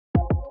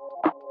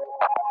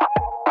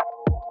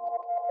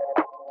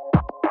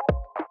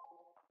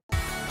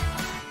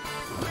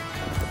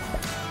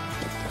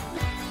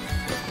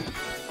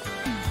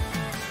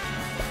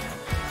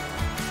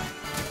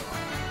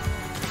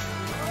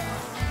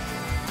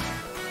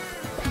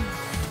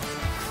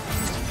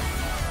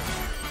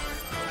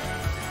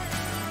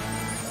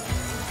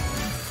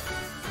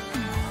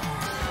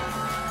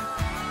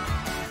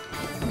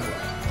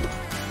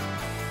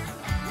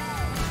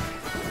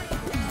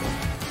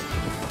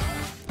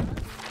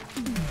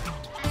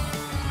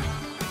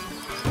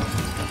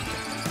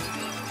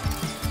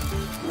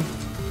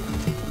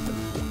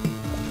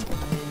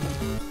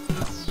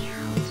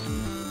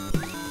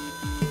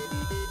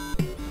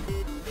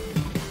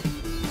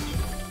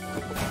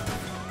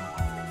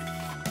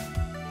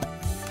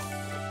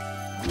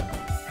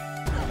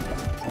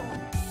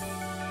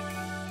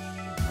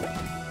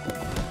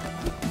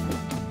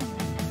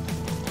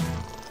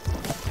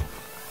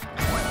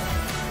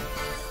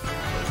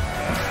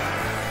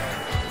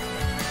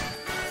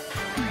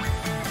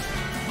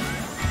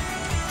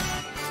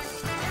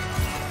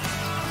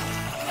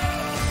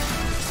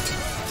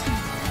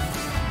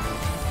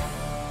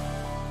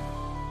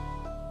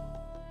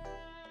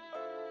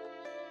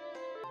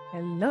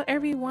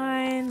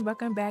everyone,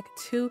 welcome back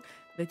to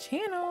the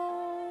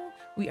channel.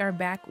 We are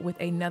back with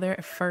another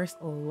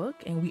first look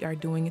and we are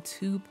doing a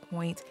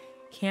 2-point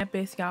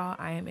campus, y'all.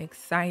 I am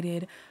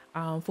excited.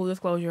 Full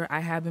disclosure,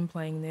 I have been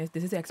playing this.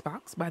 This is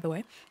Xbox, by the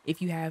way.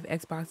 If you have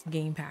Xbox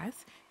Game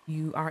Pass,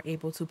 you are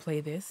able to play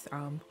this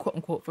quote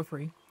unquote for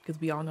free, because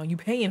we all know you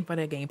paying for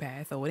the Game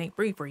Pass, so it ain't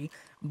free,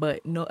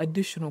 but no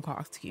additional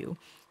cost to you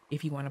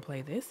if you want to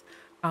play this.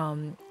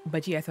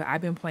 But yeah, so I've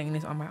been playing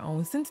this on my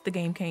own since the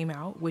game came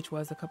out, which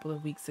was a couple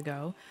of weeks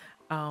ago.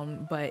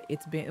 But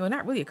it's been, well,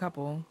 not really a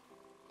couple,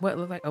 what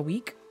looked like a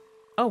week.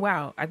 Oh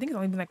wow, I think it's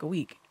only been like a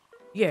week.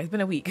 Yeah, it's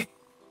been a week.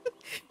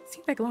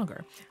 Seems like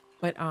longer,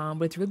 but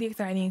it's really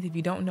exciting. If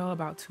you don't know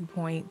about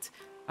 2-Point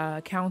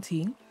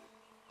County,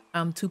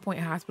 2-Point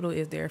Hospital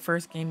is their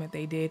first game that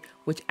they did,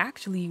 which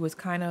actually was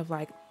kind of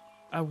like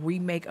a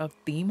remake of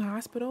Theme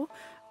Hospital.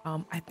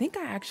 I think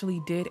I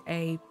actually did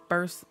a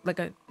first, like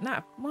a,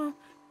 not, well,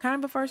 kind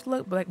of a first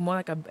look, but like more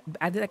like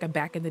I did like a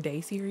back in the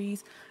day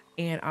series,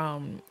 and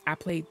I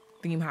played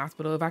Theme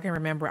Hospital. If I can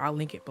remember, I'll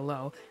link it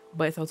below.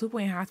 But so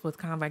 2-Point Hospital is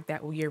kind of like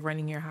that, where you're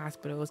running your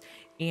hospitals,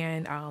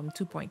 and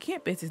 2-Point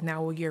Campus is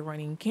now where you're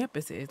running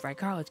campuses, like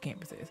college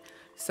campuses.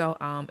 So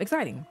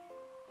exciting.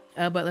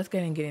 But let's go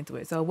ahead and get into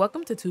it. So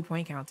welcome to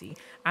 2-Point County.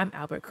 I'm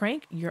Albert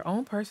Crank, your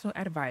own personal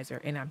advisor,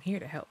 and I'm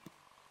here to help.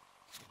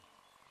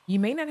 You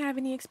may not have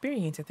any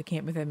experience as a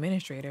campus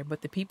administrator,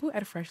 but the people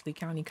at Freshly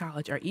County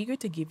College are eager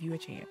to give you a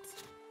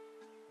chance.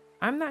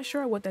 I'm not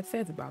sure what that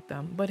says about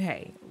them, but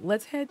hey,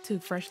 let's head to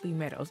Freshly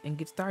Meadows and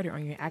get started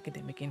on your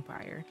academic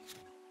empire.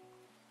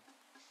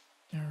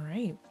 All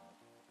right.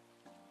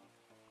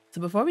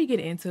 So before we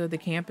get into the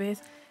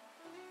campus,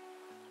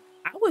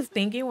 I was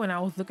thinking when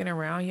I was looking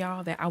around,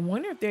 y'all, that I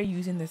wonder if they're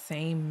using the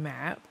same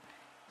map,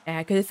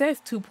 because it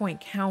says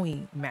 2-Point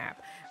County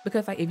map.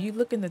 Because like if you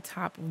look in the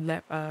top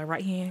left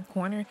right hand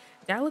corner,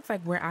 that looks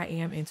like where I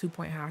am in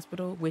 2-Point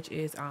Hospital, which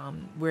is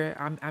where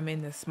I'm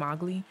in the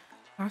Smogley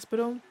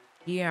Hospital.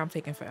 Yeah, I'm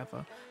taking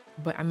forever,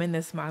 but I'm in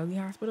the Smogley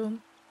Hospital,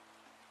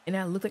 and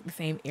that looks like the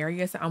same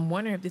area. So I'm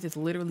wondering if this is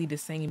literally the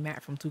same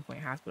map from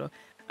 2-Point Hospital.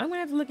 I'm gonna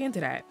have to look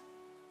into that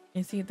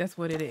and see if that's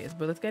what it is.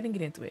 But let's go ahead and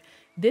get into it.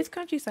 This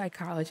countryside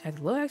college has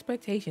low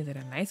expectations and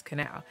a nice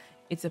canal.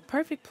 It's a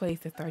perfect place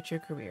to start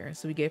your career.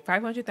 So we get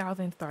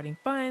 500,000 starting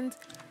funds.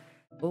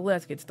 Well,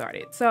 let's get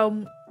started.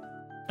 So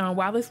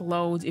while this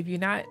loads, if you're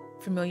not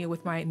familiar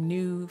with my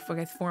new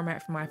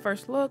format for my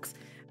first looks,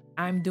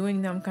 I'm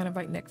doing them kind of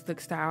like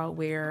Netflix style,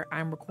 where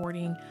I'm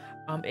recording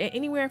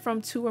anywhere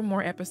from 2 or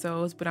more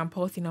episodes, but I'm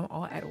posting them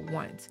all at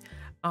once.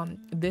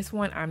 This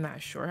one, I'm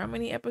not sure how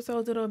many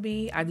episodes it'll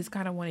be. I just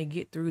kind of want to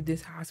get through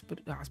this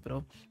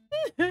hospital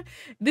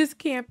this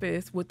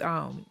campus with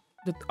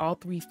all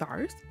 3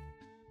 stars.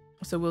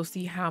 So we'll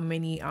see how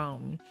many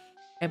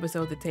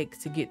episodes it takes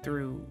to get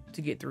through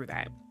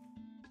that.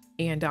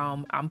 And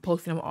I'm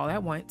posting them all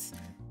at once.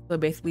 So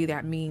basically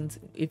that means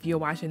if you're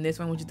watching this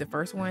one, which is the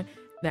first one,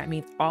 that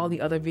means all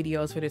the other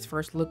videos for this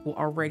first look will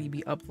already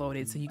be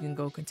uploaded, so you can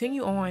go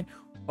continue on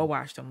or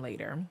watch them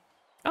later.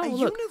 Oh,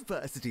 look.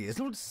 University is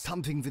not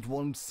something that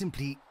one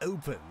simply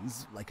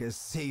opens, like a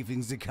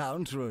savings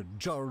account or a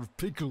jar of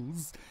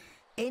pickles.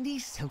 Any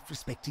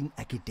self-respecting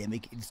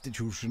academic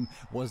institution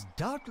was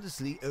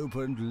doubtlessly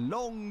opened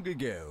long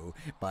ago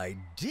by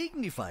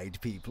dignified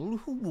people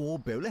who wore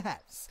bowler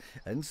hats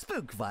and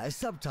spoke via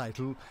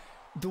subtitle.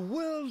 The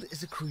world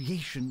is a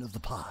creation of the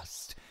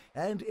past,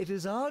 and it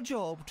is our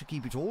job to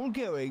keep it all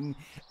going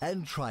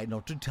and try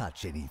not to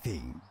touch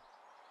anything.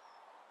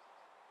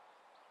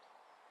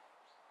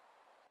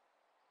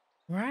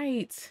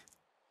 Right.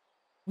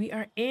 We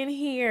are in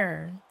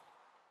here.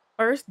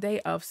 First day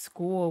of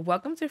school.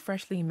 Welcome to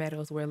Freshly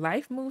Meadows, where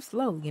life moves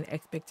slowly and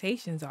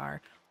expectations are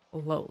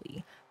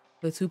lowly.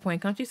 The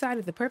 2-Point Countryside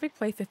is the perfect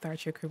place to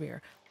start your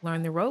career.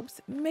 Learn the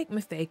ropes, make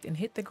mistakes, and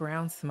hit the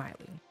ground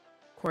smiling.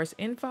 Course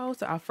info.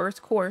 So our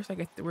first course, I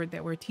guess the word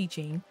that we're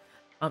teaching,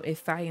 is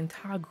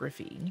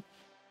Scientography,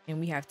 and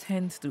we have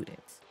 10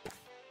 students.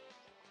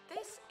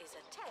 This is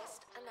a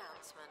test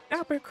announcement.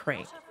 Albert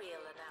Crank.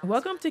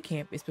 Welcome to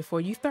campus.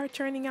 Before you start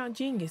churning out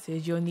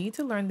geniuses, you'll need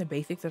to learn the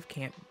basics of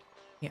camp.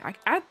 Yeah,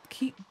 I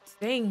keep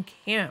saying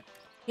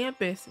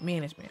campus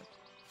management.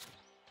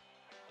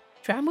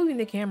 Try moving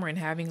the camera and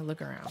having a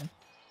look around.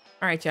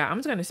 All right, y'all, I'm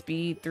just gonna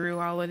speed through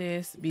all of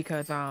this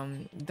because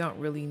don't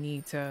really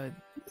need to.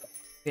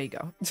 There you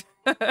go.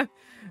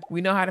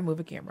 We know how to move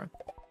a camera.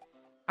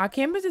 Our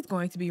campus is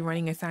going to be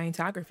running a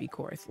Scientography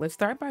course. Let's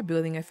start by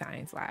building a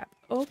science lab.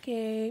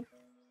 Okay.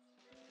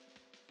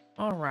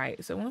 All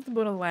right, so I want to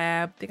build a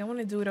lab. I think I want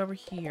to do it over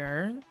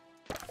here.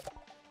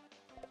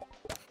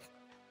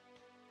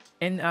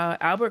 And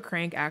Albert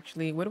Crank,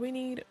 actually, what do we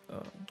need?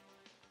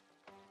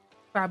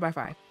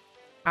 5x5.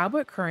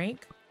 Albert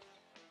Crank.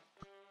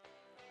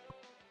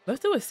 Let's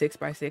do a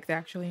 6x6,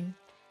 actually.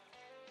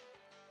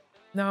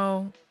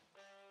 No.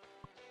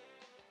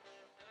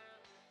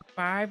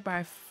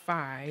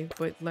 5x5,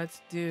 but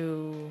let's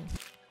do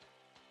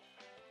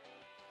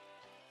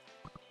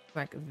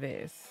like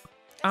this.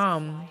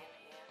 Albert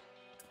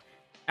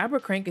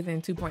Crank is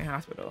in 2-Point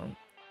Hospital.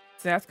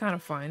 So that's kind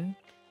of fun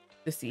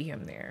to see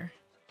him there.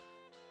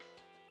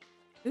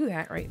 Do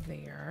that right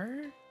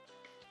there.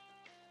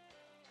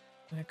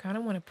 And I kind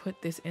of want to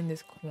put this in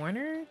this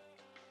corner.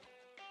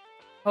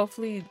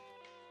 Hopefully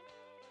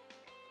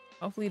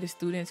the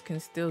students can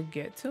still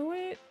get to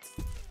it.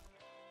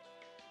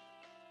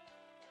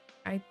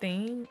 I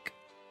think.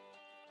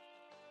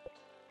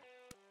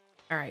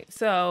 All right,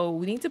 so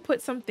we need to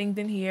put some things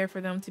in here for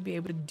them to be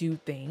able to do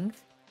things.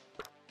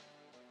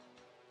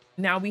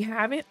 Now we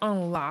haven't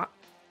unlocked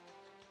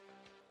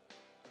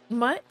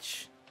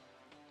much.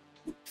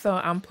 So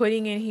I'm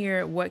putting in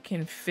here what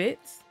can fit.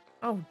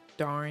 Oh,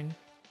 darn.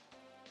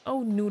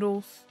 Oh,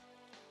 noodles.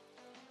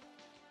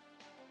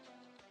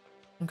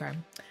 Okay.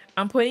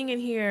 I'm putting in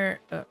here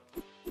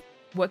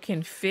what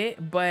can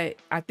fit, but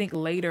I think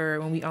later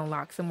when we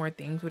unlock some more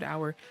things with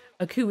our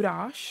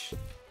Akudosh,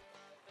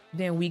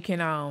 then we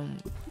can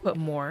put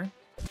more.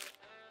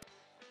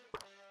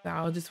 So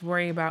I'll just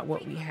worry about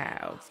what we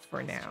have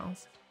for now.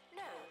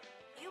 No,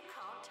 you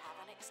can't have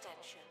an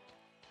extension.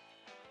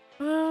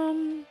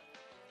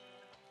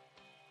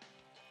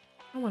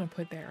 I want to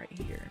put that right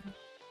here.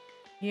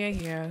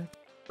 Yeah.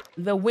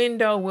 The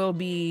window will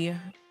be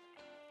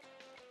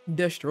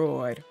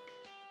destroyed.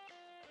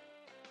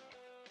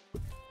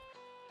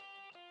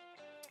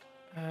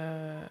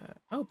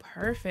 Oh,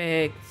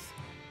 perfect.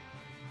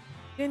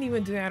 Didn't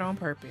even do that on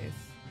purpose.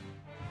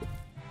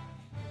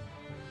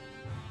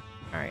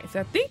 All right, so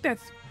I think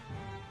that's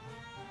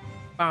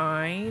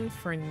fine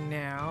for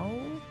now.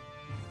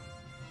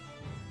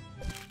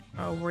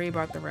 I'll worry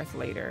about the rest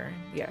later.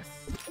 Yes.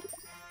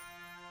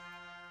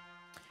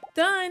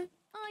 Done.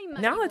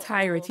 Now let's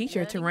hire a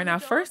teacher to run our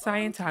first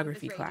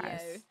Scientography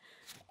class.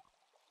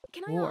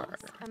 Can I ask,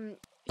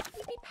 should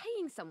we be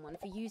paying someone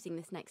for using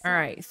this next All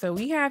right, so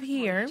we have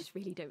here I just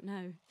really don't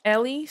know.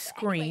 Ellie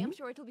Scream. Anyway, I'm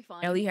sure it'll be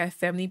fine. Ellie has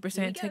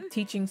 70%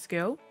 teaching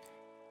skill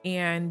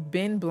and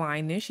Ben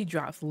blindness. She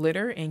drops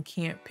litter and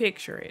can't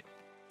picture it.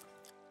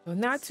 So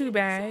not too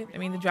bad. I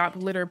mean, the drop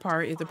litter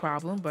part is a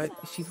problem, but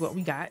she's what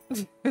we got.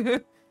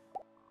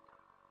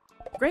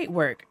 Great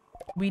work.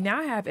 We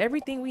now have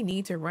everything we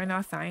need to run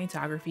our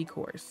Scientography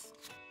course.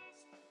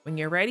 When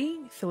you're ready,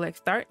 select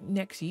Start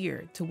Next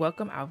Year to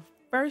welcome our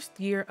first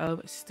year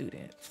of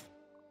students.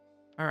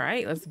 All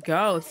right, let's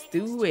go. Let's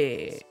do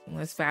it.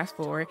 Let's fast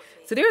forward.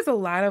 So there's a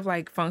lot of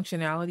like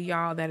functionality,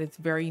 y'all, that is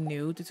very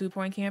new to 2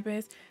 Point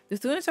Campus. The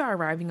students are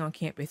arriving on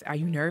campus. Are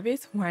you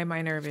nervous? Why am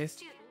I nervous?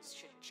 Students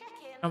should check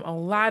in. A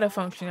lot of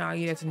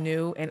functionality that's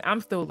new, and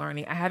I'm still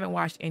learning. I haven't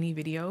watched any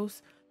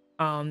videos,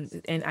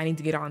 and I need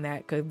to get on that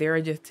because there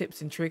are just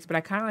tips and tricks. But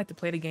I kind of like to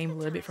play the game a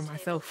little bit for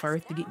myself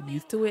first to get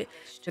used to it,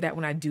 so that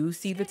when I do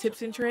see the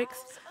tips and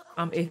tricks,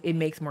 it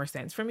makes more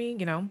sense for me,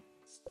 you know.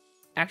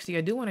 Actually,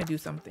 I do want to do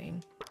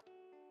something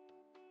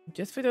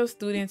just for those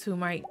students who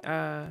might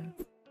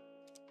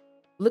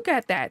look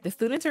at that. The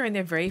students are in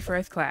their very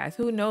first class.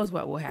 Who knows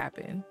what will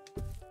happen?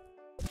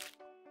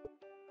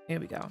 Here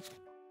we go.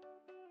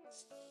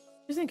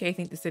 Just in case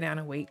I need to sit down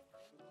and wait.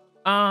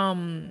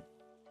 I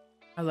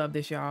love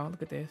this, y'all.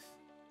 Look at this.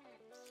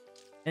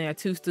 And there are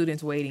 2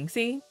 students waiting.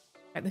 See?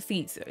 At the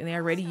seats. And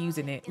they're already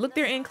using it. Look,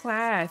 they're in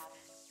class.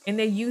 And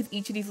they use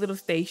each of these little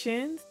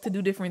stations to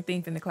do different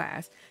things in the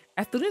class.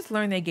 As students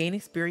learn, they gain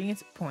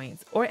experience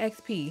points, or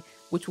XP,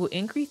 which will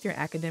increase their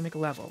academic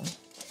level.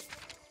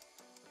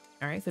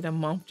 All right, so the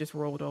month just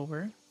rolled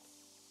over.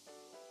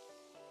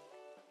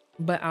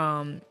 But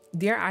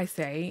dare I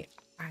say,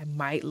 I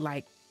might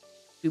like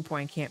 2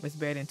 Point Campus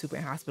better than 2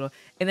 Point Hospital.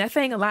 And that's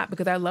saying a lot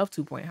because I love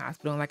 2 Point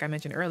Hospital. And like I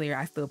mentioned earlier,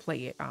 I still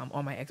play it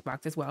on my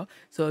Xbox as well.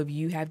 So if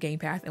you have Game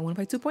Pass and want to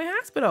play 2 Point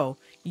Hospital,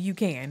 you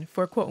can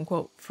for quote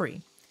unquote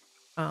free.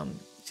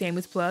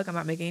 Shameless plug, I'm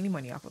not making any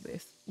money off of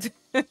this.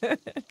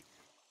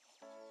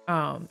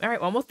 All right,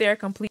 almost there.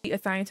 Complete a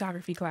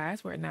Scientography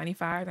class. We're at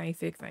 95,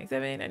 96,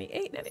 97,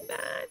 98, 99.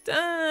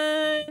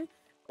 Done.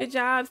 Good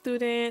job,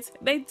 students.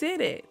 They did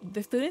it.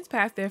 The students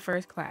passed their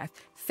first class.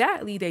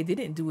 Sadly, they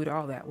didn't do it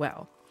all that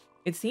well.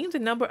 It seems a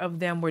number of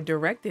them were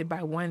distracted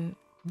by one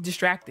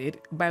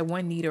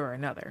need or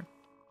another.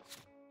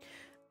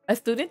 A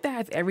student that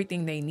has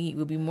everything they need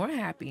will be more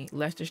happy,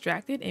 less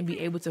distracted, and be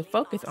able to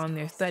focus on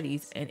their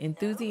studies in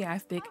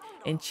enthusiastic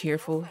and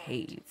cheerful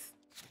haze.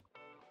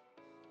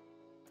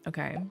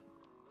 Okay.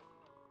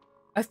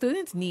 A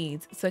student's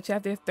needs, such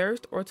as their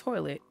thirst or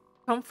toilet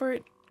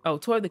comfort,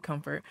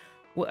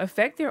 will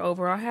affect their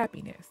overall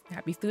happiness.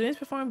 Happy students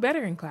perform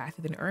better in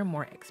classes and earn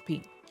more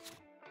XP.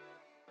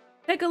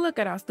 Take a look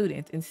at our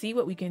students and see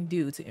what we can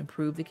do to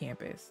improve the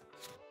campus.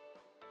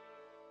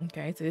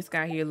 Okay, so this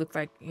guy here looks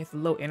like he has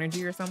low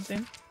energy or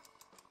something.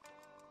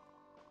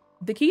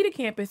 The key to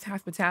campus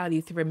hospitality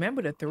is to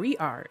remember the 3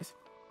 R's.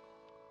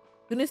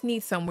 Students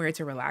need somewhere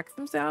to relax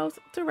themselves,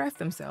 to rest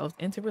themselves,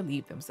 and to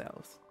relieve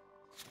themselves.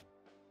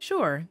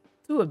 Sure,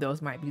 2 of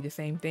those might be the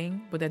same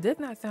thing, but it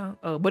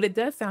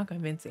does sound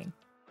convincing.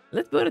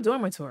 Let's build a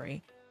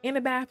dormitory and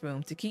a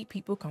bathroom to keep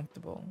people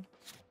comfortable.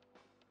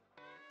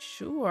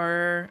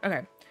 Sure.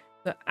 Okay,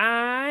 so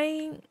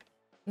I'm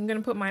gonna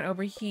put mine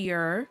over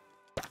here.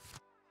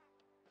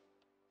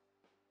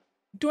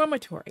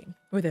 dormitory,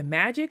 where the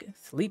magic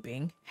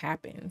sleeping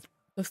happens.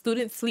 So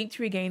students sleep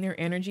to regain their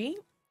energy.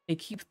 It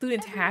keeps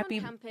students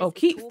happy.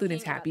 Keep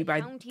students happy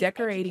by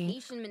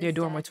decorating their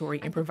dormitory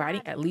and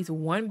providing at least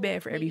one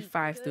bed for every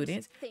 5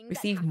 students.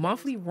 Receive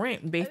monthly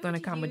rent based on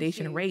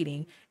accommodation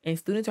rating, and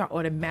students are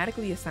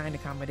automatically assigned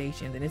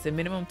accommodations, and it's a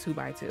minimum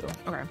 2x2.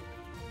 Okay.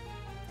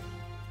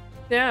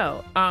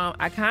 So,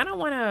 I kind of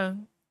want to.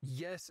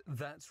 Yes,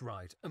 that's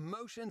right.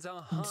 Emotions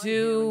are high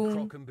here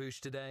in Croquembouche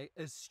today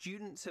as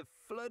students have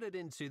flooded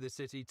into the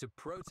city to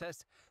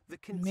protest the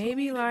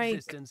continued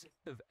existence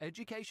of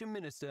Education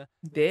Minister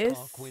this,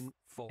 Tarquin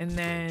Foxbridge. And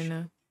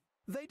then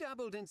they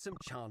dabbled in some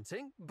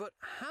chanting, but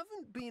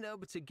haven't been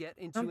able to get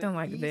into something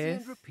like easy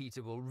this. and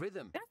repeatable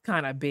rhythm. That's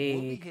kind of big.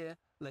 We'll be here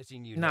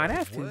letting you know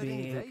that's the too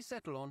wording big. they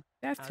settle on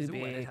that's too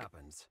when it big.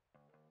 happens.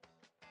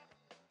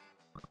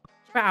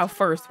 For our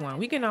first one,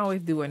 we can always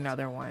do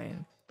another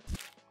one.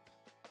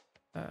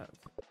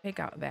 Take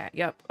out that.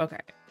 Yep. Okay.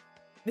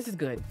 This is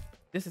good.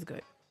 This is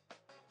good.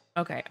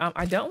 Okay.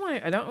 I don't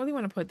really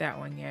want to put that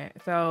one yet.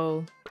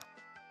 So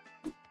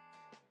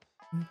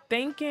I'm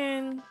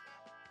thinking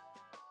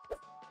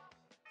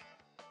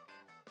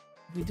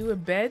if we do a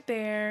bed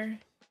there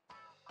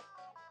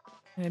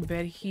and a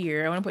bed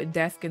here. I want to put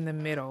desk in the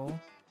middle.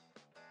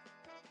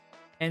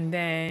 And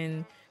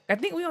then I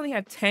think we only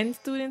have 10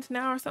 students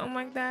now or something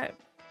like that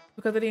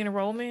because of the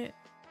enrollment.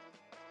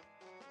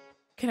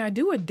 Can I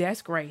do a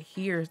desk right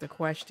here is the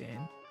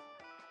question.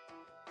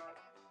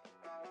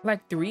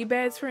 Like 3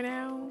 beds for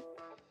now?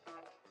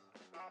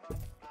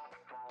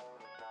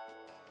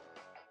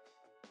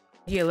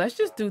 Yeah, let's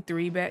just do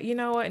 3 beds. You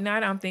know what? Now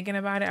that I'm thinking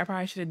about it, I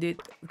probably should have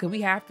did, because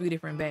we have 3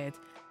 different beds.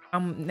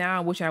 Now I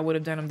wish I would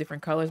have done them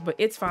different colors, but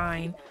it's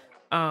fine.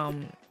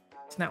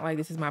 It's not like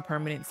this is my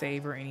permanent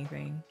save or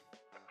anything.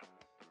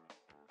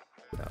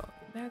 So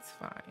that's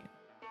fine.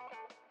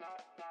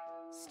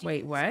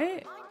 Wait,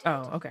 what?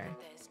 Oh, okay.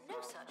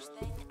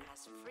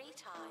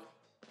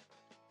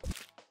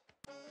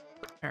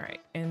 All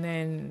right, and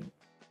then,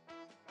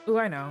 oh,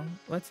 I know.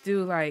 Let's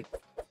do like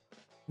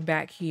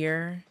back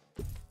here.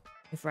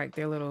 It's like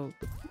their little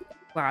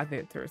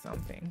closets or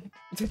something.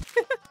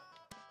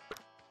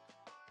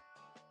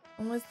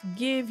 Let's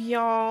give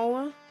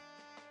y'all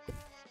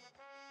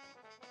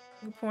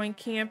 2 point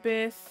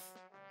campus.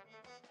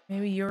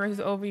 Maybe yours is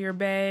over your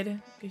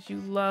bed because you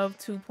love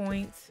 2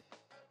 points.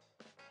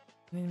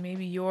 And then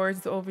maybe yours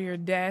is over your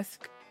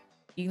desk.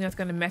 Even though it's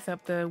gonna mess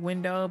up the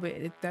window, but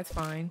that's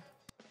fine.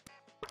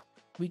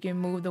 We can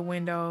move the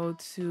window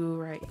to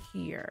right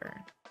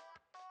here.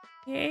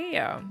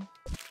 Yeah.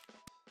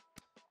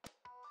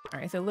 All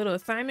right, so a little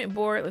assignment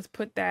board. Let's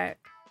put that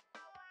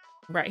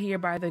right here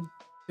by the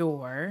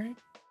door.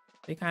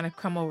 They kind of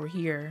come over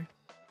here.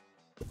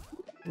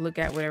 Look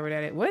at whatever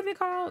that is. What is it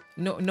called?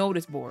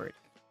 Notice board.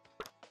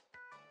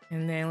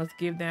 And then let's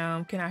give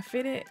them, can I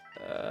fit it?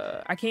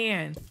 I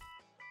can.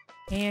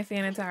 Hand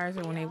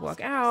sanitizer when they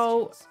walk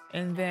out.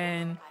 And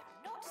then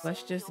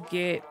let's just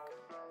get,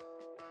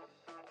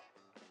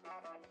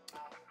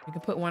 we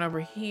can put one over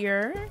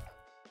here.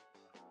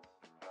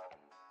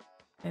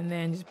 And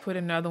then just put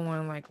another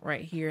one like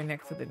right here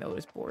next to the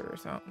notice board or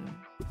something.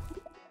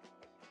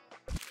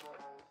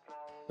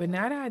 But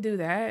now that I do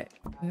that,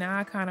 now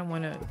I kind of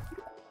want to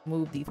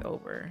move these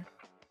over.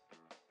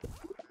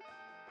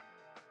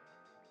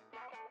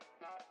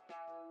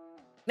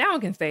 That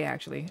one can stay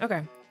actually.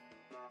 Okay.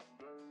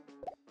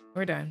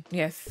 We're done.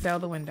 Yes, sell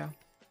the window.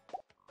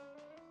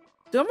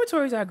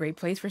 Dormitories are a great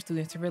place for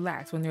students to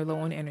relax when they're low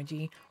on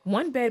energy.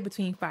 1 bed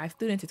between 5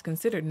 students is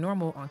considered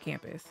normal on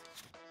campus.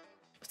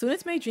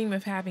 Students may dream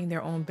of having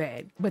their own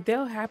bed, but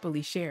they'll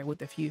happily share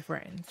with a few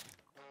friends.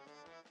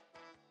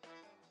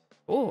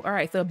 Oh, all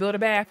right. So build a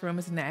bathroom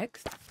is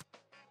next.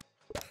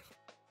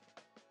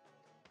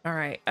 All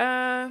right.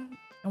 I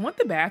want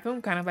the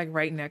bathroom kind of like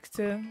right next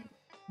to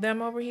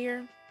them over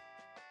here.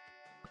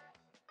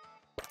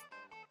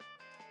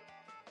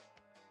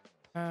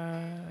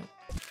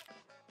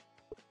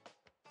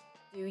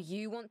 Do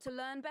you want to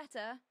learn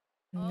better?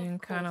 And then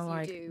kind of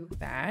like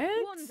that.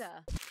 Wonder.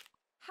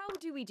 How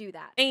do we do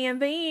that?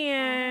 And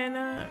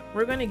then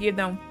we're gonna give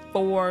them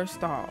 4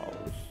 stalls.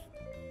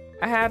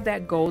 I have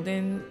that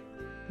golden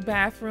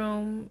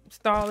bathroom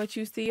stall that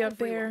you see up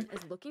there.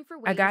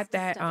 I got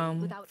that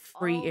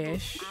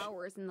free-ish.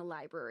 Hours in the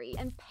library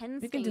and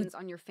pen stains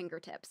on your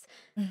fingertips.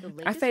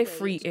 I say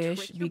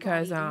free-ish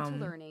because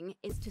learning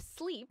is to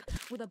sleep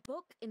with a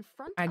book in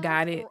front I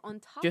got it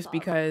just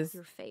because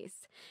your face.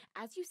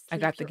 As you sleep, I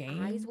got the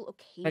game.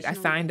 Like I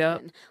signed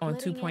up on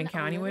 2 Point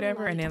County,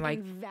 whatever, and then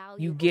like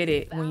you get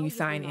it when you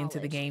sign into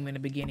the game in the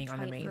beginning on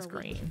the main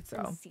screen.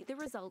 So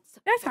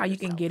that's how you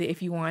can get it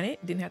if you want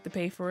it. Didn't have to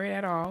pay for it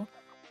at all.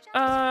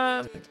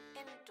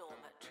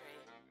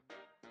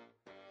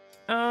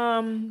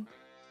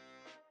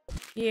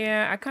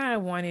 Yeah, I kind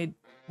of wanted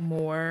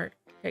more.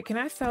 Okay, can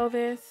I sell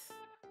this?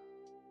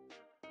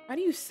 How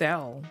do you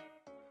sell?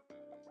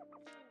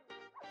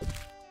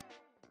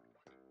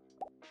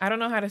 I don't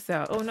know how to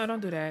sell. Oh, no,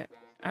 don't do that.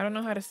 I don't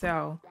know how to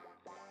sell.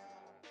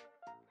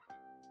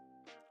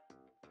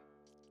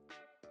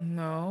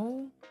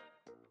 No.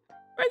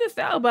 Where's the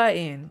sell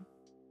button?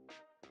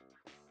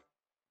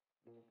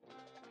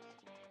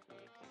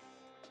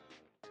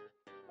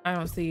 I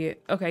don't see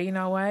it. Okay, you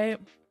know what?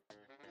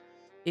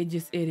 It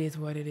is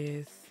what it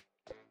is.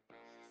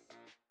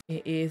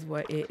 It is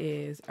what it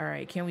is. All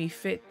right, can we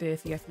fit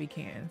this? Yes, we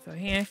can. So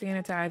hand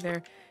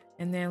sanitizer,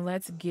 and then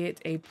let's get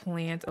a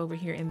plant over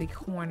here in the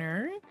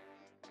corner.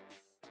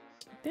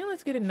 Then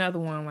let's get another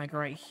one like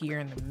right here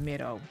in the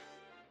middle.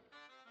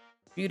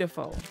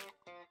 Beautiful.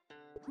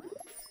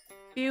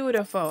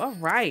 Beautiful. All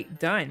right,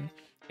 done.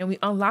 And we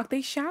unlocked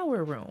a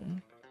shower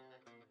room.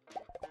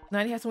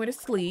 Now he has somewhere to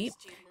sleep.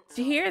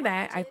 To hear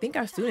that, I think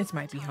our students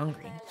might be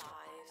hungry.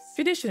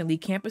 Traditionally,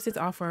 campuses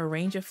offer a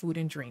range of food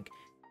and drink.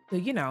 So,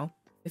 you know,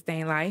 to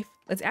stay in life,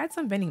 let's add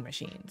some vending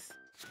machines.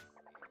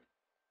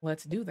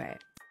 Let's do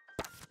that.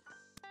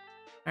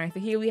 All right,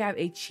 so here we have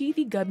a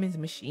cheesy Gubman's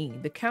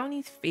machine, the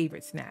county's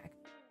favorite snack.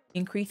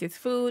 Increases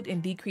food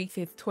and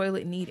decreases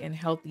toilet need and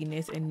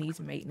healthiness and needs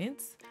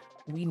maintenance.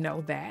 We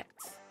know that.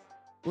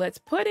 Let's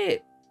put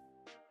it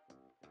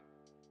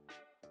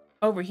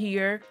over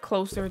here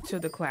closer to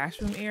the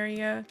classroom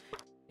area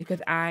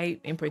because I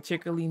in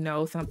particularly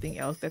know something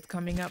else that's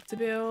coming up to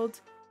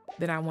build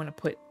that I want to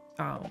put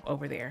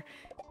over there.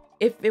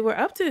 If it were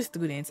up to the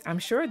students, I'm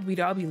sure we'd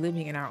all be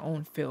living in our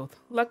own filth.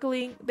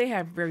 Luckily, they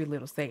have very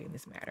little say in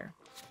this matter.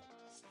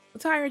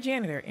 Let's hire a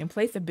janitor and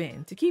place a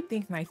bin to keep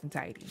things nice and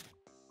tidy.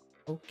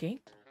 Okay.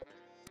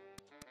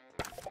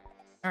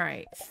 All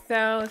right,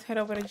 so let's head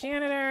over to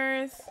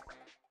janitors.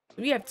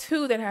 We have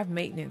two that have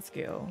maintenance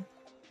skill.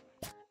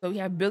 So we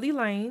have Billy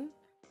Lane,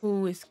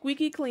 who is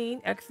squeaky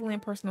clean,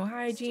 excellent personal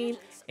hygiene,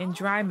 and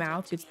dry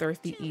mouth, gets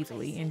thirsty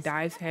easily and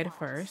dives head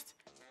first.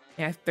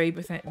 He has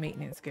 30%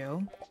 maintenance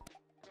skill.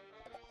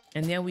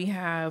 And then we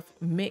have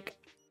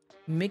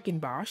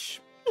Mickenbosch,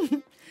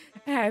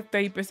 has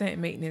 30%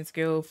 maintenance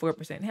skill,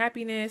 4%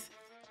 happiness.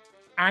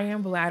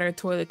 Iron bladder,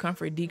 toilet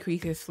comfort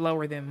decreases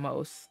slower than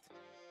most.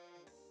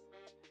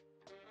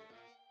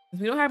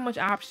 We don't have much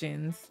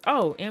options.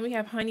 Oh, and we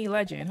have Honey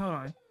Legend. Hold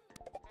on.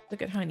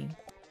 Look at Honey.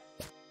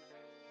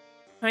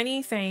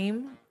 Honey,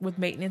 same with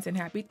maintenance and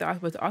happy thoughts,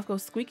 but also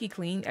squeaky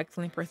clean,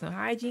 excellent personal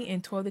hygiene,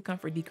 and toilet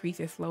comfort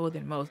decreases slower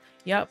than most.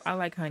 Yep, I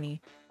like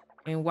Honey.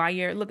 And while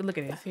you're look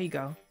at this, here you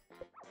go.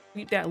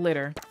 Sweep that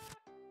litter.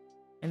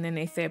 And then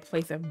they said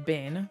place a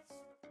bin.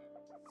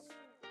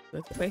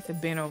 Let's place a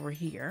bin over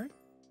here.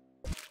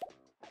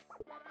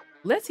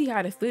 Let's see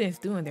how the students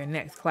do in their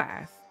next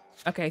class.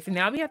 Okay, so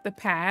now we have to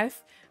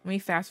pass. Let me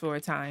fast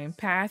forward time.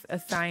 Pass a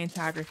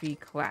Scientography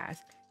class.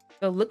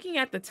 So looking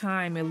at the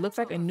time, it looks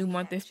like a new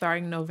month is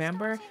starting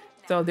November.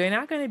 So they're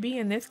not going to be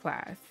in this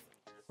class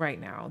right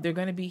now. They're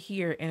going to be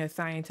here in a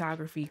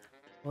Scientography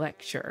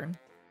lecture.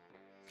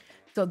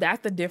 So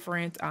that's the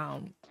difference.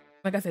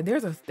 Like I said,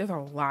 there's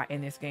a lot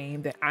in this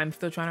game that I'm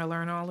still trying to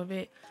learn all of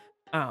it.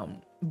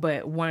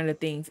 But one of the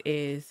things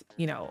is,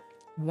 you know,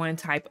 one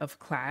type of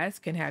class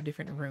can have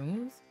different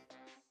rooms.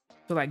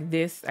 So like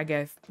this, I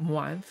guess,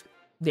 month,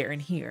 they're in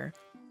here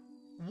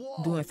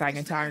doing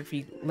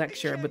Scientography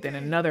lecture, but then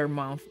another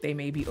month, they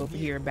may be over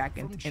here back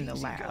in the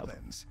lab.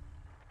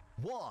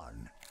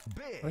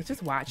 Let's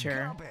just watch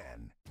her.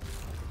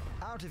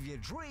 Out of your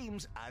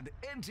dreams and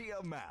into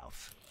your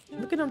mouth.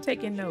 Look at them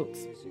taking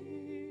notes.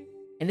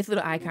 And this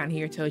little icon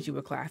here tells you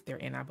what class they're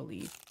in, I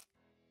believe.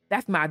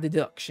 That's my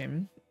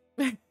deduction.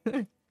 He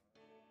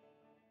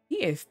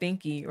is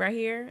stinky right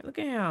here. Look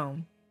at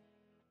him.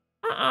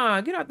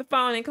 Get off the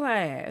phone in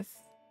class.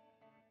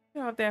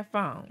 Get off that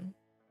phone.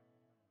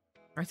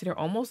 All right, so they're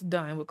almost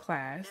done with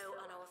class. No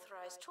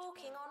unauthorized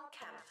talking on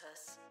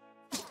campus.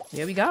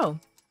 There we go.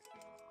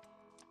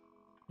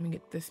 Let me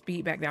get the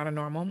speed back down to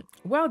normal.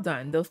 Well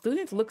done. Those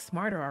students look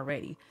smarter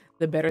already.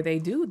 The better they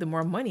do, the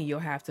more money you'll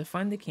have to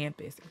fund the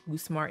campus.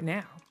 Who's smart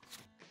now?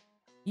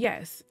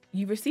 Yes,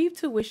 you receive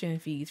tuition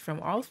fees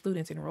from all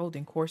students enrolled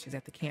in courses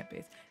at the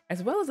campus,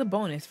 as well as a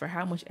bonus for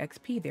how much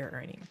XP they're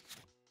earning.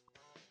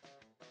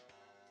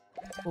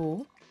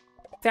 Cool.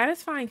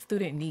 Satisfying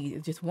student needs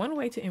is just one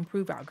way to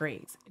improve our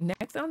grades.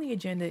 Next on the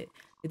agenda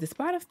is the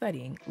spot of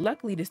studying.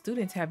 Luckily, the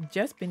students have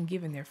just been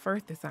given their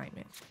first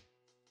assignment.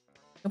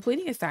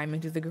 Completing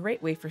assignments is a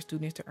great way for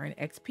students to earn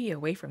XP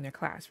away from their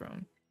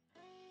classroom.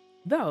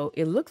 Though,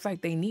 it looks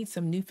like they need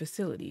some new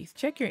facilities.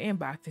 Check your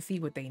inbox to see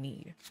what they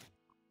need.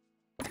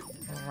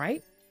 All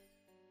right.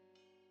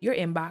 Your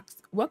inbox.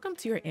 Welcome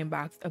to your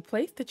inbox, a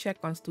place to check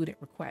on student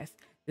requests,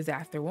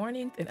 disaster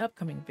warnings, and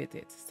upcoming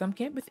visits. Some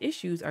campus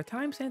issues are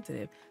time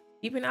sensitive.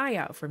 Keep an eye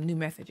out for new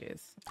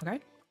messages. Okay.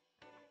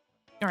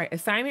 All right.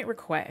 Assignment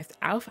request.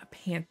 Alpha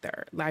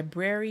Panther.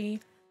 Library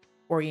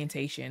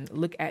orientation.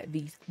 Look at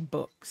these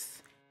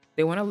books.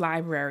 They want a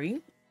library.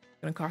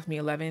 It's going to cost me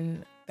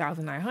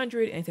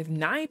 $11,900, and it says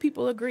 9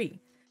 people agree.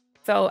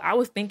 So I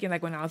was thinking,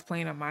 like, when I was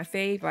playing on my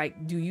save,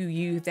 like, do you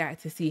use that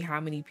to see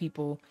how many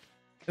people,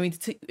 I mean,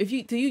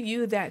 do you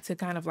use that to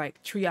kind of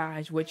like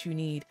triage what you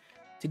need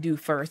to do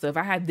first? So if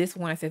I had this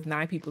one that says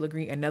 9 people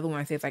agree, another one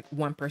that says like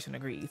 1 person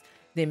agrees,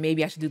 then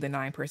maybe I should do the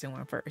 9-person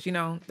one first, you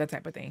know, that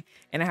type of thing.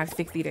 And I have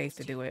 60 days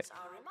to do it.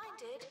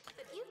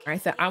 All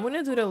right, so I'm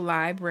gonna do the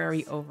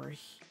library over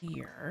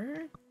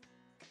here.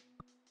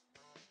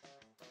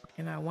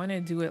 And I want to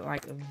do it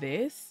like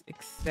this,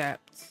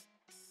 except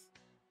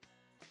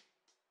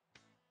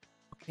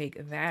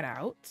take that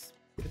out.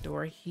 The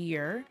door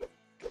here.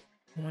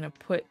 I want to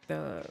put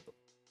the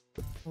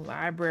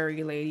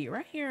library lady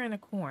right here in the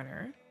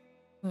corner.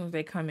 As soon as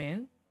they come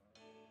in.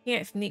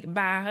 Can't sneak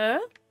by her.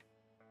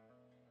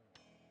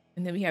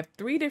 And then we have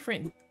 3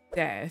 different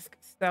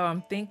desks. So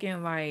I'm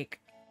thinking like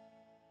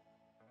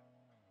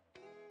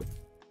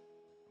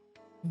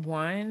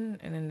 1,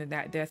 and then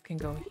that desk can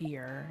go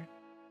here.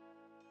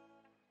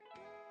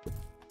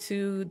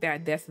 2,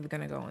 that desk is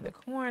gonna go in the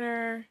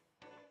corner.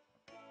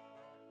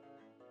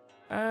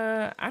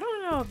 I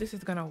don't know if this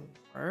is gonna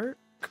work,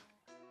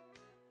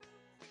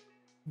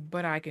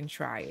 but I can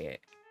try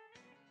it.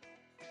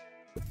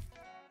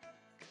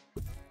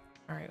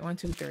 All right, 1,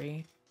 2,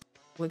 3.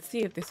 Let's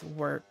see if this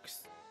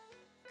works.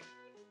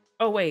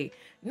 Oh wait,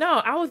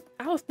 no, I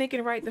was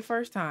thinking right the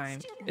first time.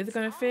 Is it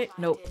gonna fit?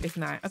 Nope, it's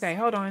not. Okay,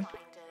 hold on.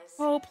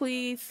 Hold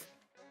please.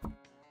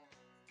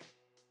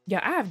 Yeah,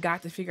 I have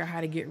got to figure out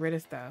how to get rid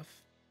of stuff.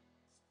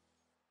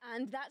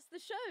 And that's the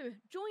show.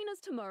 Join us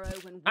tomorrow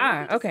when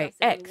we'll okay.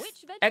 X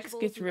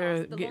gets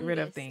get rid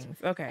of things.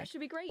 Okay. That should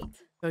be great.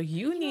 So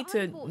you need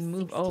to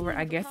move over,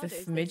 I guess, a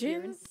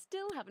smidgen.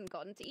 Still haven't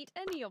gotten to eat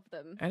any of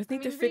them. I just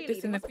need to fit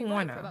this in the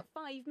corner. For about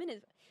 5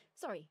 minutes.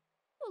 Sorry,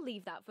 we'll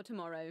leave that for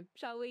tomorrow,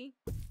 shall we?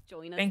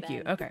 Join us. Thank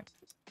you. Okay.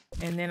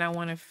 And then I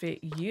want to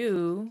fit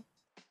you.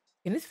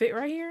 Can this fit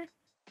right here?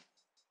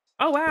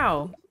 Oh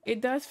wow, it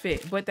does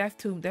fit, but that's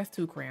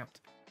too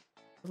cramped.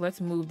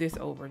 Let's move this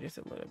over just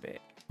a little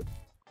bit.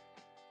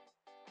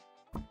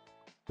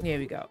 There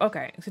we go.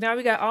 Okay, so now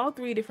we got all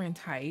 3 different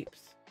types.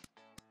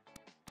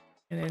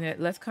 And then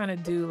let's kind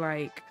of do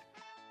like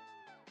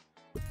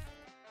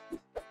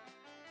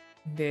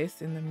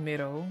this in the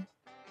middle.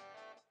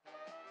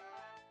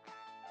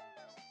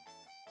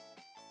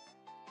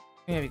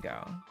 There we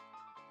go.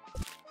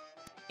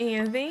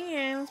 And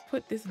then let's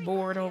put this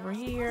board over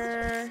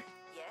here.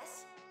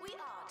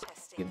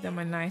 Give them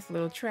a nice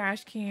little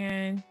trash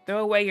can. Throw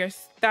away your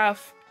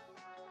stuff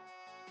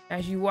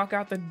as you walk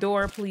out the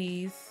door,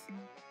 please.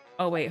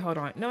 Oh, wait, hold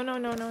on. No, no,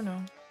 no, no,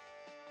 no.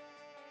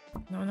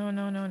 No, no,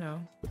 no, no, no.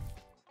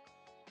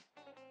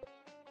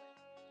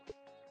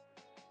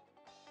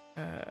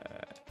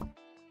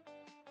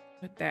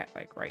 Put that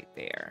like right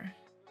there.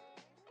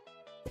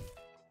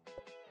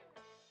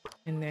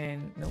 And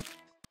then, nope.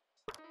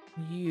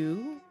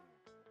 You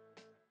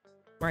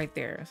right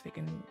there so they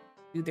can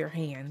do their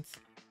hands.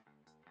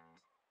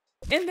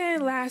 And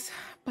then last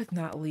but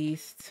not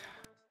least,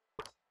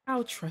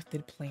 our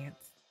trusted plants.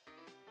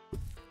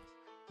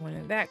 One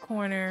in that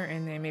corner,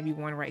 and then maybe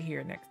one right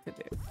here next to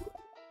this.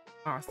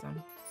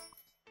 Awesome.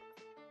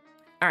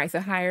 All right, so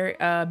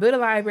build a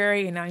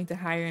library, and now I need to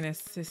hire an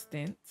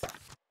assistant.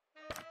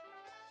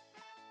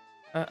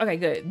 Okay,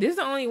 good. This is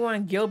the only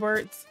one,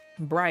 Gilbert's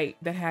Bright,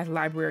 that has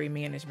library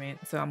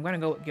management. So I'm gonna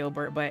go with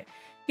Gilbert, but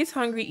gets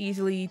hungry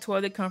easily.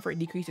 Toilet comfort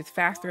decreases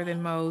faster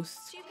than most,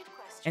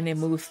 and then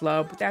moves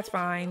slow, but that's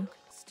fine.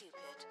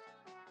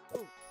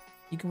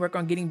 You can work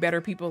on getting better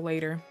people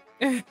later.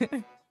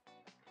 And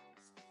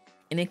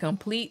then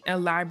complete a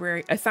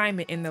library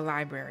assignment in the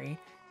library.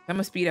 I'm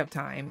gonna speed up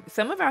time.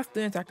 Some of our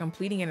students are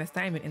completing an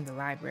assignment in the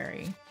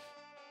library.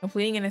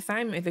 Completing an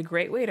assignment is a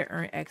great way to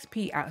earn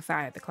XP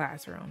outside of the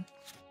classroom.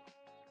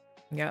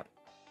 Yep.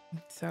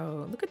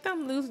 So look at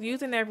them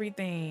using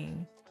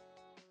everything.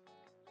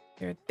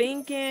 They're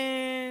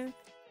thinking.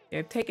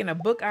 They're taking a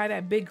book out of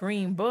that big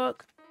green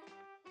book.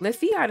 Let's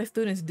see how the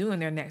students do in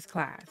their next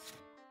class.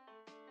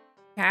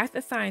 Passed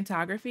a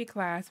Scientography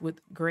class with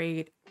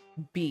grade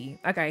B.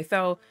 Okay,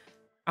 so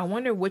I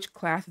wonder which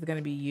class is going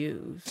to be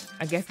used.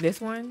 I guess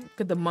this one,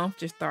 because the month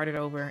just started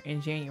over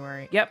in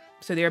January. Yep,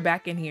 so they're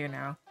back in here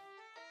now.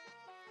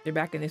 They're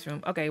back in this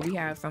room. Okay, we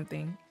have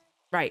something.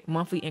 Right,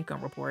 monthly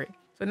income report.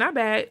 So not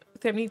bad,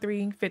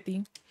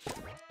 $73.50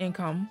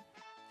 income.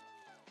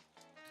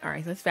 All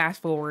right, let's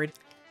fast forward.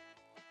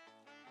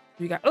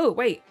 We got, oh,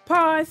 wait,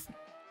 pause.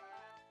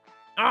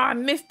 Oh, I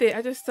missed it.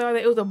 I just saw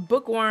that it was a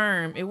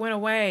bookworm. It went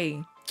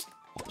away.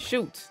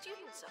 Shoot.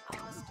 Students are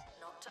asked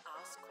not to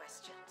ask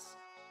questions.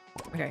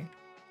 Okay,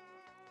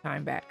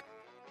 time back.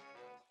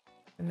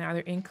 So now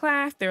they're in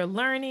class, they're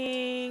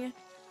learning.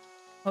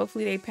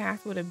 Hopefully they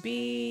pass with a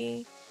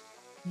B.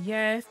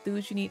 Yes, do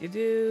what you need to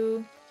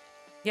do.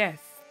 Yes,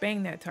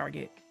 bang that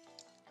target.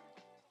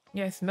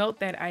 Yes, melt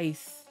that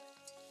ice.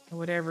 Or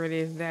whatever it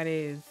is that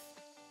is.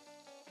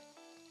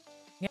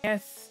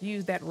 Yes,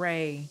 use that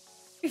ray.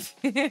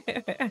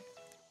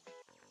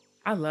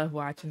 I love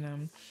watching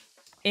them.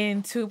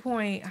 In 2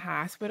 Point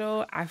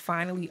Hospital, I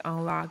finally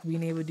unlocked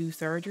being able to do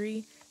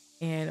surgery.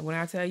 And when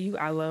I tell you,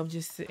 I love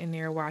just sitting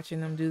there watching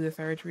them do the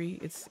surgery.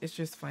 It's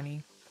just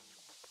funny.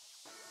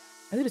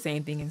 I do the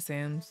same thing in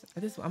Sims.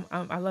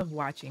 I love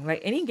watching.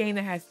 Like any game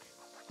that has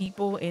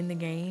people in the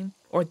game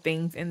or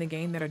things in the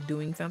game that are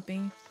doing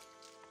something,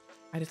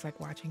 I just like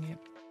watching it.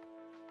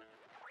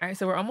 All right,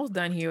 so we're almost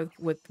done here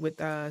with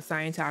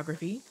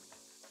Scientography.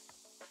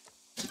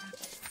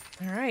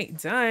 All right,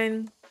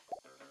 done.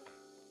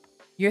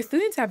 Your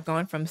students have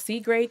gone from C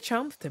grade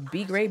chumps to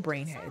B grade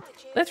brainheads.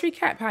 Let's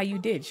recap how you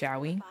did,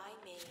 shall we?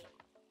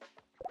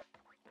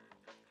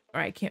 All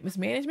right, Campus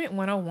Management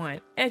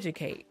 101.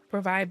 Educate.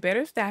 Provide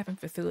better staff and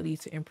facilities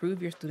to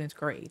improve your students'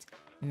 grades.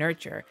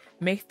 Nurture.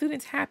 Make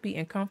students happy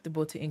and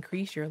comfortable to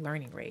increase your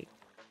learning rate.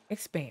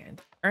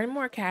 Expand. Earn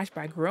more cash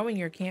by growing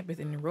your campus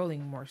and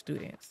enrolling more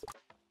students.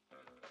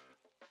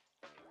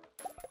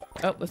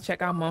 Oh, let's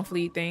check our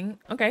monthly thing.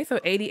 Okay, so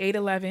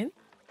 8811.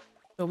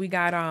 So we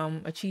got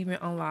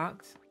achievement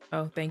unlocked.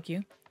 Oh, thank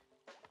you.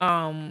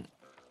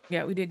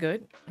 Yeah, we did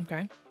good.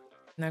 Okay.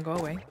 Now go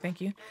away.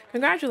 Thank you.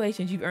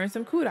 Congratulations, you've earned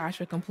some kudos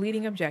for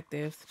completing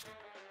objectives.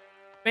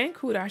 Spend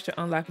kudos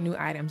to unlock new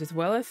items as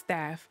well as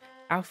staff,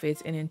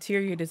 outfits, and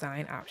interior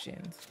design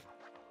options.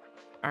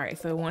 All right,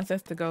 so it wants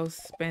us to go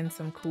spend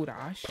some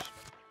kudos.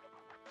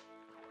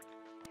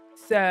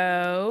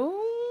 So,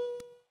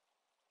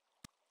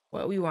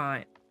 what we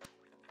want?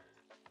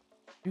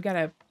 We got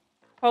a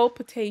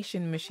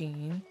palpitation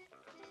machine,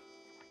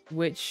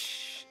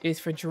 which is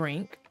for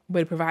drink,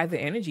 but it provides an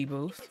energy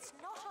boost.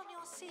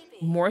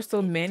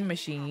 Morsel Men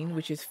machine,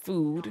 which is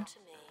food.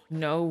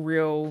 No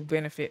real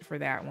benefit for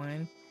that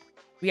one.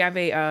 We have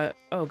a,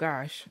 oh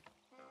gosh.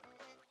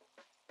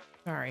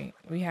 Sorry.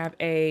 We have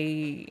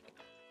a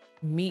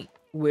meat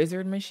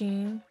wizard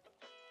machine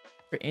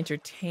for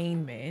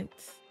entertainment.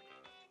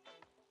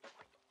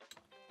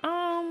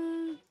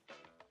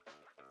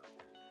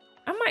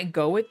 I might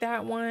go with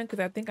that one because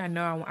I think I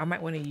know I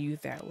might want to use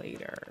that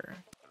later.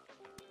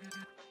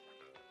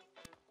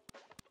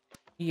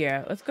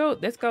 Yeah, let's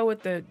go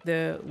with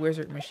the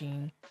wizard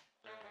machine.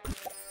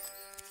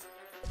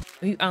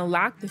 We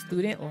unlocked the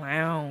student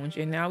lounge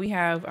and now we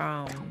have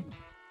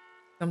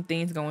some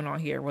things going on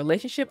here.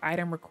 Relationship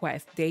item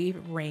request, Dave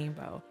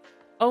Rainbow.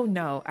 Oh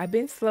no, I've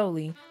been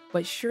slowly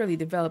but surely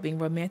developing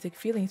romantic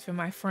feelings for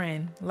my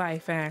friend,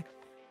 Life Act.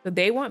 So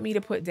they want me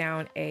to put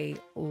down a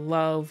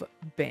love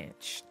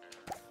bench.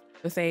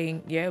 So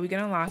saying, yeah, we can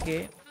unlock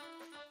it.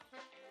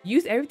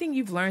 Use everything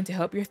you've learned to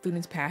help your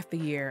students pass the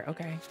year.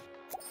 Okay.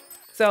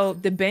 So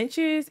the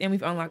benches, and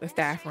we've unlocked the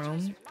staff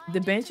room.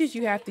 The benches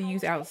you have to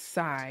use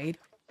outside,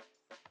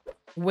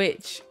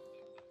 which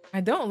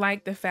I don't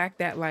like the fact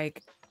that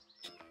like,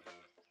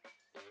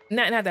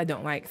 not that I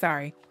don't like,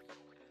 sorry.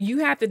 You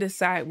have to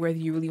decide whether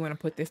you really want to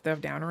put this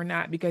stuff down or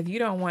not, because you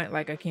don't want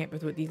like a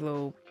campus with these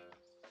little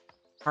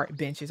art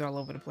benches all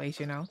over the place,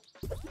 you know?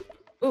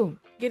 Ooh,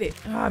 get it.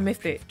 Oh, I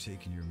missed it.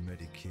 Taking your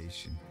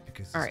medication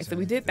because all right, so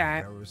we did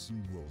that.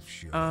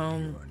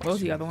 What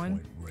was the other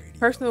one?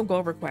 Personal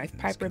goal request,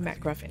 Piper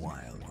McGruffin.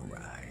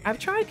 I've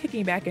tried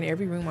kicking back in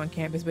every room on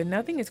campus, but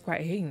nothing is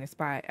quite hitting the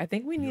spot. I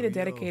think we need a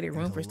dedicated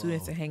room for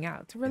students to hang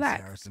out, to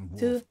relax,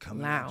 to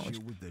lounge.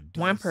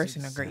 One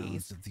person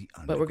agrees,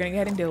 but we're gonna go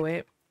ahead and do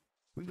it.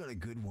 We've got a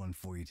good one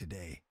for you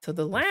today. So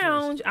the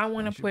lounge, I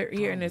want to put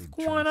here in this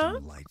corner,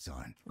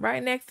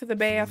 right next to the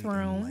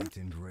bathroom.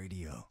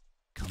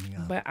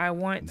 But I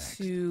want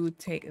to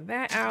take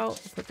that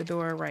out, put the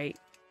door right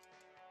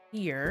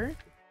here.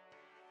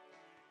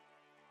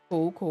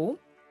 Cool, cool.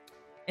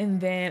 And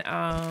then,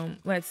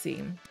 let's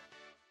see.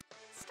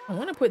 I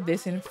want to put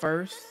this in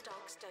first,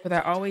 but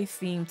I always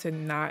seem to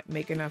not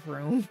make enough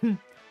room.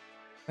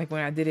 Like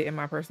when I did it in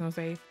my personal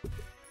save.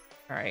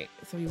 All right,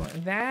 so we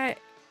want that.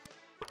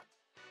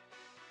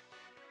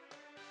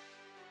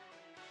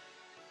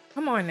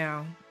 Come on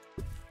now.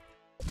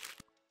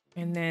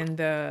 And then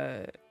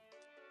that.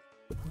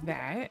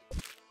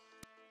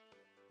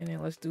 And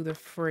then let's do the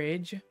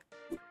fridge.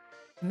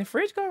 Can the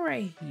fridge go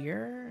right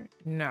here?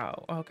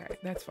 No. Okay,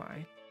 that's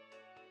fine.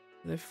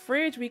 The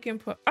fridge we can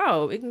put,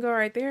 oh, it can go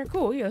right there.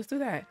 Cool. Yeah, let's do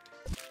that.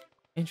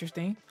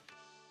 Interesting.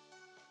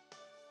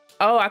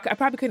 Oh, I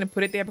probably couldn't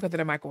put it there because of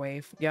the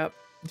microwave. Yep,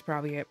 that's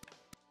probably it.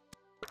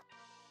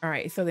 All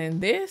right, so then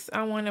this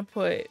I want to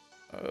put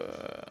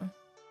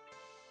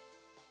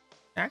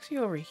actually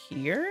over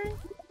here.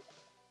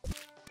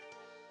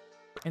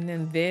 And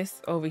then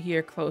this over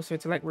here closer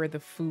to like where the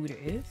food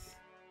is.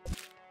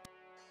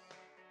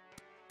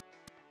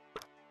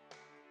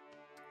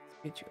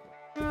 Let's get your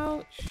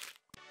couch.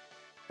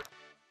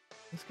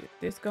 Let's get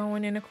this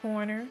going in the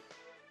corner.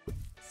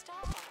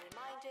 Staff are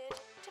reminded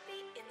to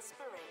be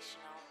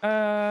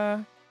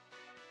inspirational.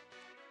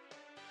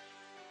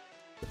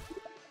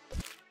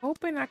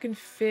 Hoping I can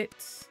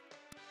fit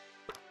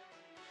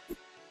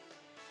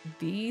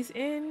these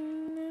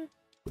in.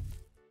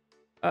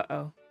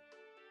 Uh-oh.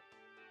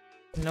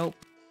 Nope,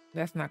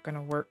 that's not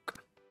gonna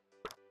work.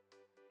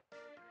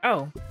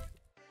 Oh,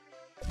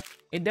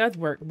 it does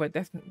work, but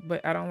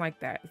I don't like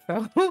that.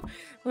 So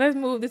let's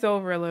move this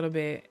over a little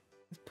bit.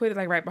 Let's put it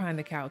like right behind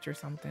the couch or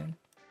something.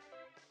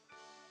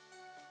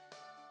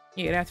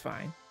 Yeah, that's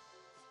fine.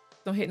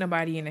 Don't hit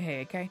nobody in the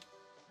head, okay?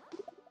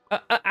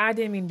 I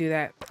didn't mean to do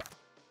that.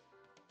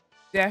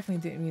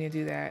 Definitely didn't mean to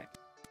do that.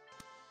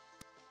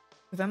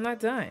 Because I'm not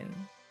done.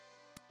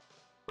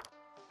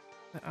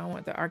 But I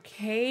want the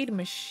arcade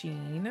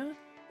machine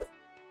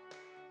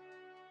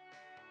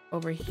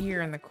over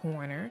here in the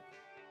corner.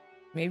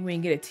 Maybe we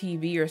can get a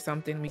TV or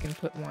something. We can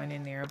put one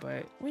in there,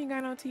 but we ain't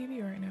got no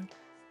TV right now.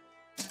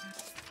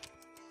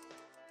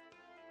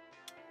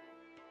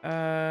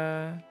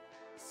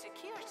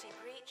 Security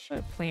breach. Put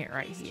a plant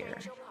right here.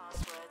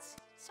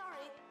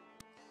 Sorry.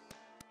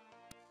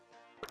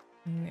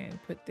 And then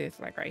put this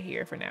like right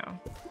here for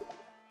now.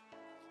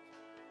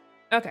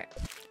 Okay.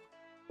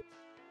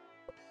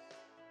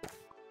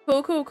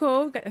 Cool, cool,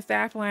 cool. Got the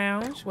staff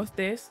lounge. What's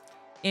this?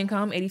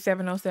 Income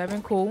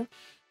 8707. Cool.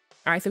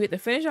 All right, so we have to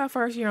finish our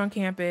first year on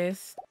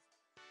campus.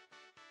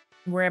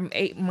 We're at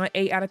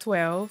 8 out of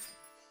 12.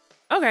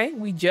 Okay,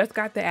 we just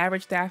got the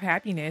average staff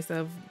happiness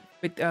of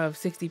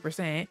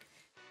 60%,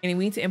 and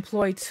we need to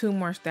employ 2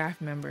 more staff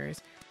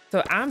members.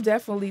 So I'm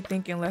definitely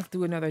thinking let's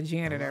do another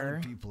janitor. A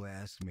lot of people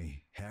ask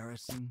me,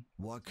 Harrison,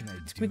 what can I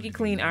do? Squeaky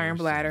clean iron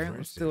bladder.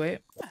 Let's do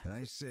it. And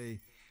I say,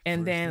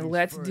 and then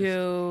let's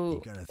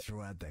do. You gotta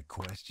throw out that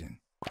question.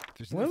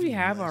 What do we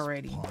have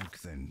already? Punk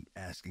than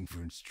asking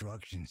for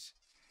instructions.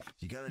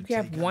 We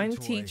have 1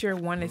 teacher,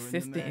 1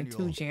 assistant, and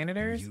 2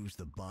 janitors.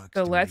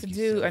 So let's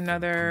do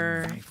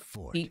another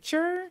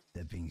teacher.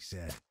 That being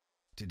said,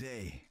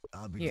 today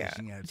I'll be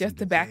just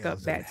to back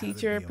up that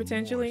teacher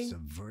potentially.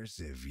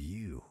 Subversive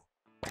you.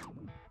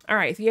 All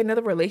right, so you had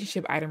another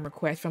relationship item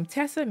request from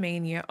Tessa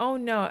Mania. Oh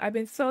no, I've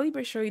been slowly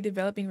but surely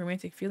developing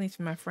romantic feelings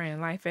for my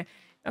friend Life.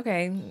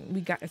 Okay,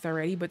 we got this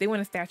already, but they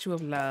want a statue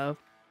of love.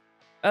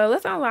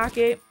 Let's unlock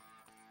it.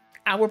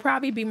 I will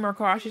probably be more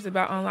cautious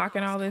about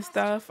unlocking all this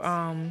stuff.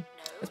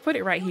 Let's put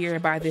it right here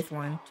by this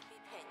one.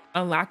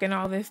 Unlocking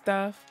all this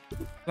stuff.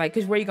 Like,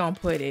 cause where you gonna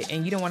put it?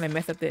 And you don't want to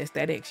mess up the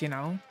aesthetics, you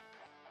know?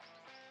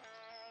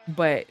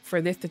 But for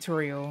this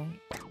tutorial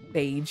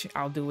stage,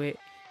 I'll do it.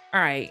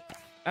 All right,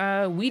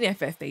 weed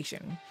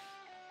infestation.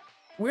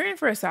 We're in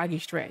for a soggy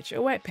stretch,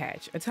 a wet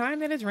patch, a time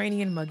that is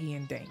rainy and muggy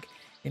and dank.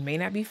 It may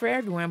not be for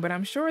everyone, but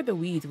I'm sure the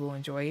weeds will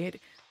enjoy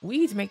it.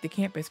 Weeds make the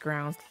campus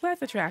grounds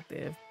less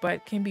attractive,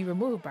 but can be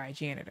removed by a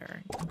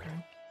janitor. Okay.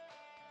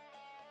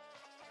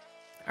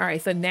 All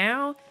right, so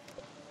now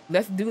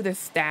let's do the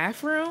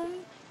staff room.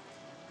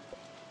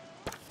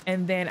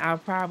 And then I'll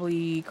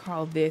probably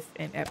call this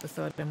an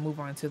episode and move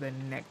on to the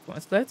next one.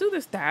 So let's do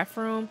the staff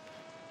room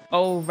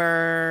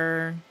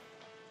over,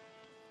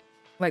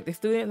 like the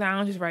student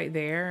lounge is right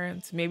there.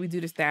 So maybe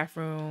do the staff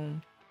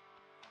room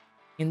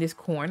in this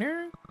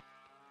corner.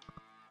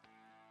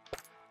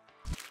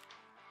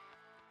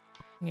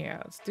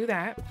 Yeah, let's do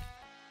that.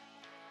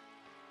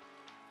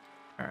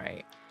 All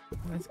right,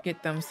 let's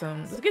get them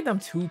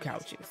 2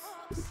 couches.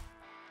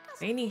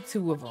 They need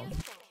 2 of them.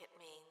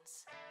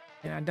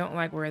 And I don't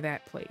like where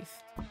that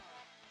placed.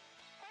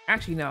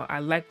 Actually, no, I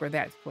like where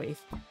that's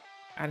placed.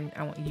 I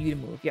want you to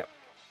move. Yep.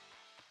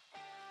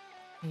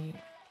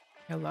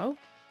 Hello?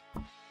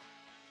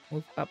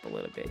 Move up a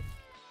little bit.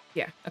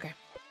 Yeah, okay.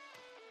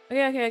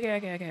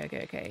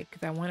 Okay.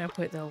 Because I want to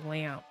put the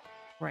lamp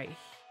right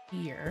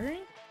here.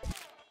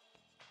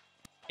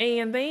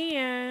 And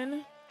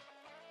then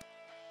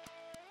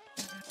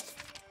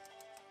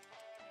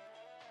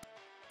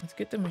let's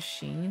get the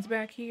machines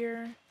back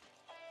here.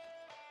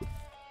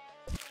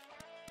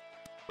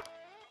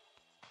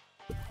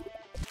 All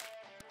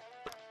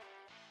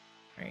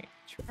right,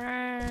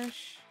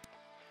 trash.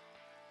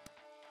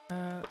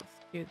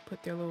 Let's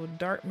put their little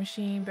dart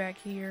machine back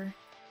here.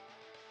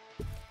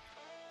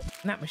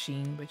 Not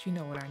machine, but you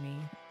know what I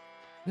mean.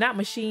 Not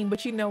machine,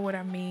 but you know what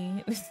I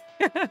mean.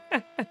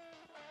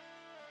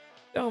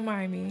 Don't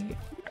mind me. Right,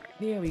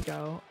 there we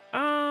go.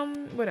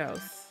 What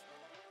else?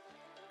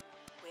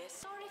 We're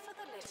sorry for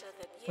the litter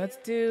that Let's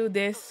do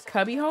this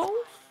cubby hole.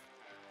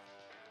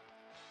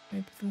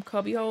 Maybe some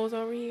cubby holes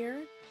over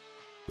here.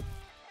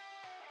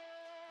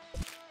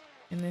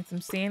 And then some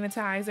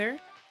sanitizer.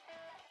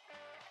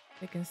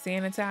 They can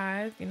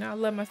sanitize. You know, I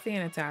love my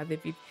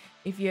sanitizer.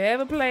 If you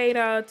ever played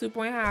 2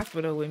 Point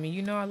Hospital with me,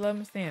 you know I love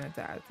my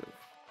sanitizers.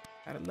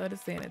 I love the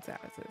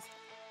sanitizers.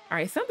 All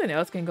right, something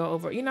else can go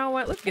over. You know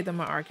what? Let's get them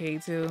an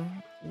arcade too.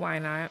 Why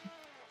not?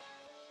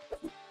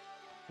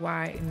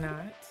 Why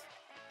not?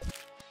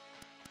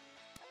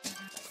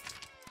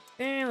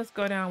 Then let's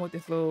go down with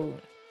this little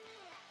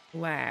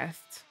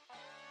last.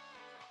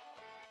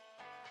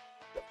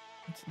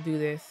 Let's do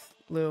this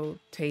little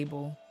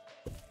table.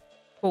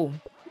 Cool.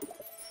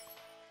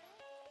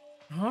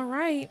 All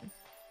right.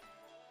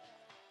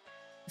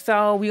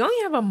 So we only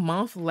have a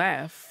month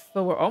left,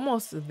 so we're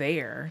almost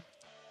there.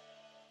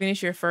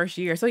 Finish your first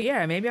year. So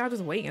yeah, maybe I'll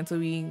just wait until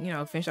we,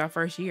 finish our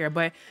first year.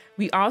 But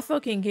we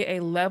also can get a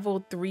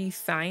level 3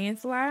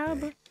 science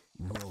lab.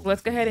 So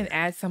let's go ahead and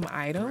add some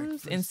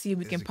items and see if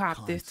we can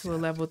pop this to a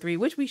level 3,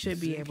 which we should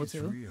be able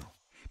to.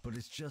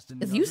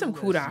 Let's use some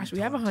kudosh. We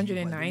have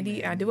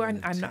 190. I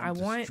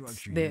want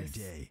this,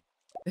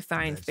 the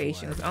science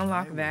station. Let's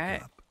unlock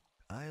that.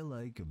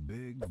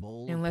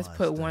 And let's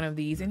put one of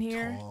these in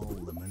here.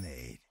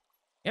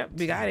 Yep,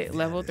 we got it,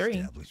 level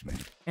 3.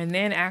 And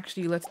then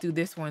actually, let's do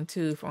this one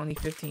too for only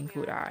 15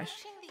 kudosh.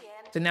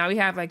 So now we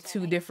have like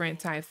 2 different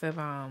types of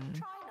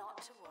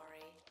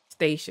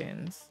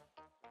stations.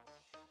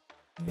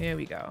 There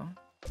we go.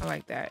 I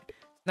like that.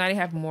 Now they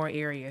have more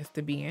areas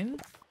to be in.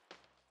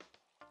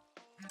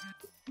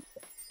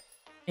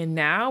 And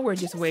now we're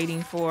just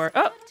waiting for,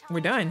 oh,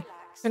 we're done.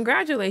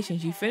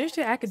 Congratulations, you finished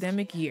the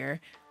academic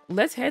year.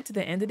 Let's head to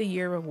the end of the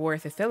year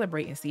rewards to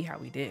celebrate and see how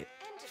we did.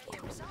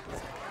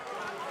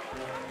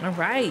 All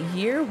right,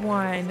 year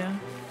 1,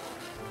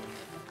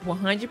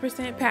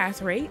 100%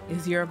 pass rate,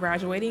 0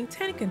 graduating,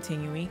 10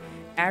 continuing.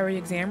 Average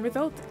exam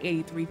results,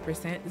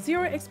 83%,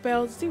 0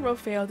 expelled, 0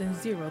 failed, and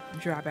 0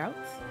 dropouts.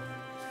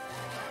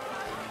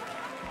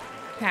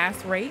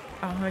 Pass rate,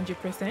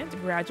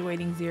 100%,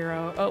 graduating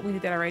 0. Oh, we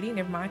did that already,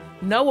 never mind.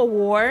 No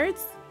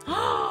awards.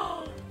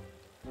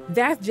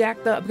 That's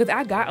jacked up because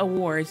I got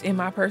awards. In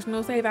my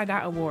personal save, I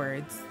got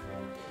awards.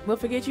 We'll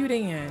forget you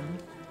then.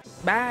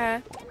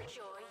 Bye.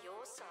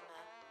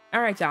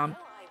 All right, y'all.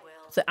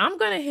 So I'm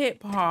going to hit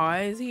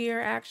pause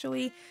here,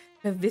 actually,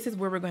 because this is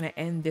where we're going to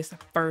end this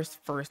first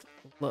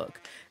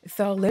look.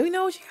 So let me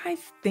know what you guys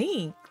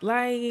think.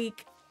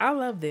 Like, I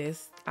love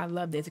this. I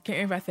love this. I can't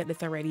remember if I said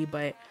this already,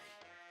 but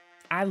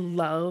I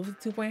love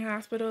 2 Point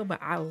Hospital, but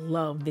I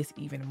love this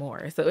even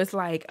more. So it's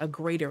like a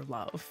greater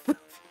love.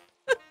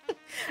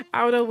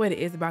 I don't know what it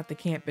is about the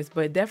campus,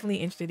 but definitely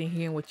interested in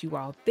hearing what you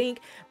all think.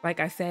 Like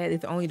I said,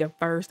 it's only the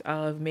first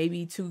of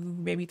maybe 2,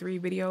 maybe 3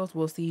 videos.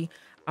 We'll see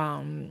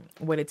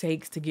what it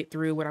takes to get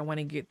through what I want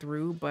to get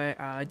through, but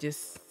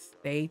just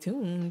stay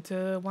tuned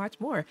to watch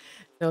more.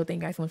 So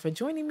thank you guys so much for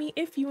joining me.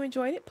 If you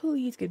enjoyed it,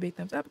 please give a big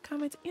thumbs up,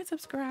 comment, and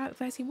subscribe.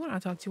 If I see more, I'll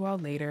talk to you all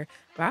later.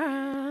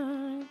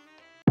 Bye.